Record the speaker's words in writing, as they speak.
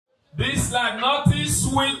This life, nothing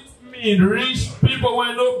sweet me rich people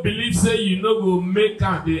when no believe say you no go make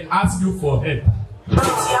am, they ask you for help.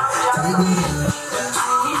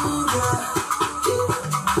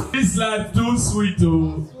 This life too sweet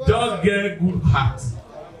oh, just get good heart.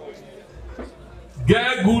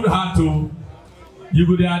 Get good heart oh, you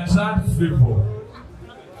go dey attract favor.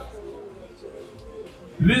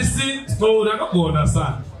 Listen, oh, they don't go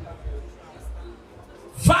understand.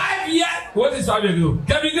 5 years, what is 5 years ago?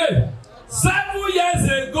 Can be good. 7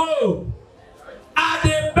 years ago, I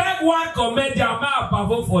dey beg one comedian man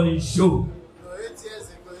perform for his show.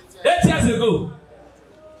 8 years ago,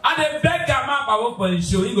 I dey beg a man perform for his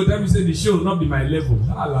show. He go tell me say the show not be my level.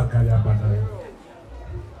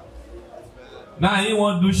 Now he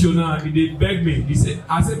want do show now. He dey beg me. He say,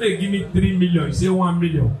 I say, make give me 3 million. He say 1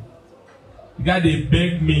 million. The guy they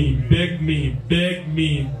beg me.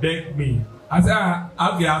 I say,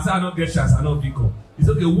 okay, I say I don't get chance, I don't pick up. It's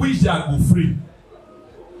okay, which day I go free?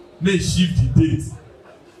 May shift the date.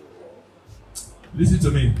 Listen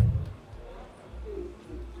to me.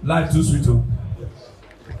 Life too sweet, oh.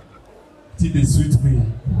 Till they sweet me.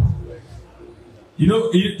 You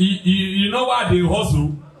know why they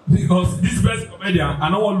hustle? Because this best comedian, I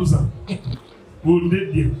don't want to lose him. We'll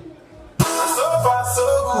date him. So far,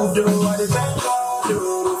 so good, though. I thank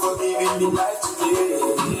God for giving me life today.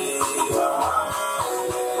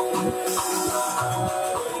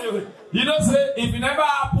 You know, say, if it never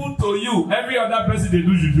happened to you, every other person they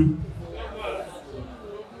do juju.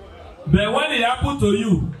 But when it happened to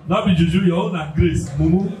you, not be juju, your own are grace.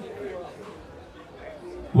 Mumu.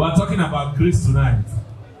 We are talking about grace tonight.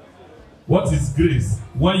 What is grace?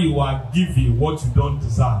 When you are giving what you don't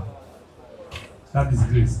deserve. That is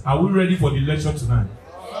grace. Are we ready for the lecture tonight?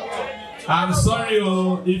 I'm sorry,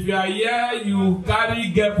 oh, if you are here, you carry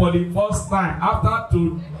get for the first time. After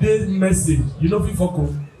today's message, you know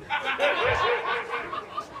people.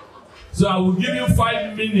 So I will give you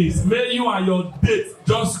 5 minutes. May you and your date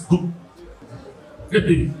just go.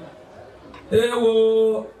 Hey,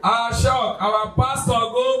 oh, our pastor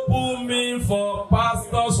go pull me for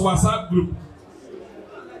pastor's WhatsApp group.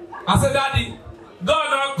 I said, Daddy, God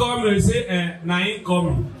don't come and say, nah, he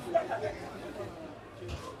coming.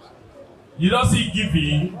 You don't see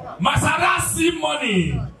giving. Maserati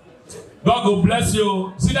money. God go bless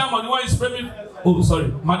you. See that money when you spray me. Oh,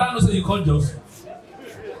 sorry. Madam no say you call just.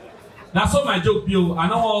 Now so my joke, yo. I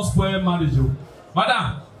don't want to spoil marriage, yo.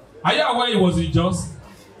 Madam, are you aware he was in just?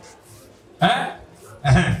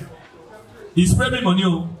 He sprayed me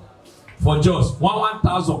money for just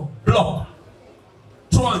 1,000 block.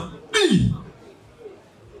 200.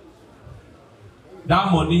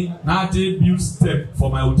 That money now they build step for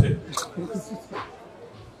my hotel.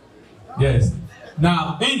 Yes.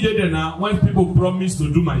 Now in there now, when people promise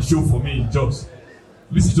to do my show for me, just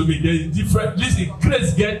listen to me. There is different. Listen,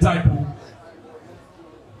 grace get type.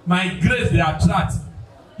 My grace they attract.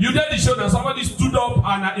 You did the show that somebody stood up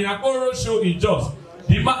and in a oral show in just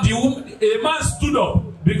a man stood up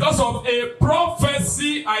because of a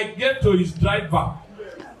prophecy I gave to his driver.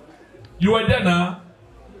 You were there now.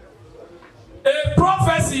 A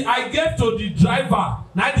prophecy I gave to the driver.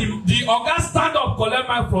 Now the oga stand up, collect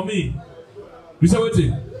mic from me. You say wait.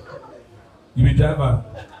 You be driver.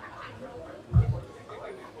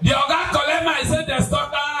 The oga collect mic. Say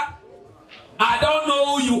DESTALKER, I don't know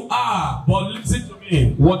who you are, but listen to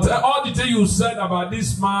me. All the things you said about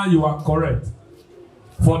this man, you are correct.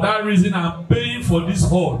 For that reason, I'm paying for this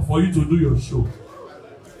hall for you to do your show.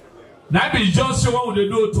 Now be just show when they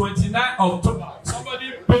do 29 October.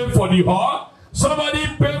 Somebody pay for the hall. Somebody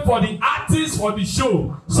pay for the artist for the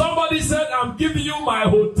show. Somebody said, I'm giving you my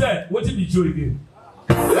hotel. What did he show again?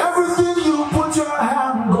 Everything you put your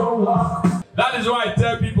hand go on. That is why I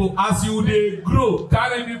tell people, as you they grow,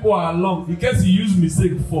 carry people along in case you use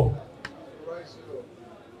mistake before.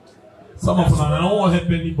 Some of them, I don't want to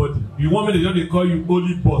help anybody. You want me to just call you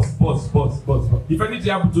only boss. If anything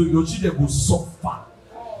happens to you, your children will suffer.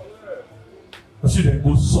 Your children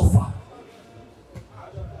will suffer.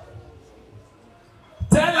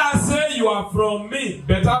 Tell us, say you are from me,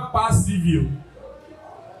 better pass you.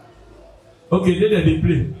 Okay, then they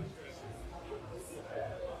play.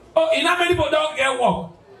 Oh, in how many people don't get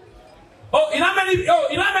work? In how many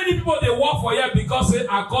people they work for you because say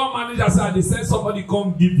I call manager say they send somebody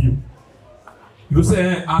come give you. You go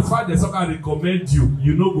say as far as the soccer recommend you,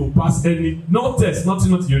 you no go pass any no test,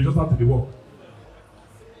 nothing, you just have to the work.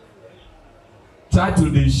 Try to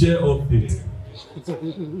the share update.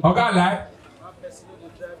 Okay, like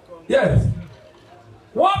yes.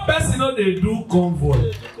 One person know they do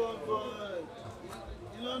convoy.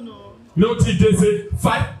 No teach they say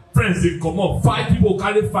 5 friends they come up. 5 people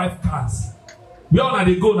carry 5 cars. Where on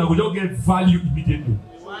they go now? We don't get value immediately.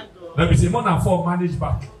 Let me say more than 4 manage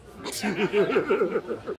back.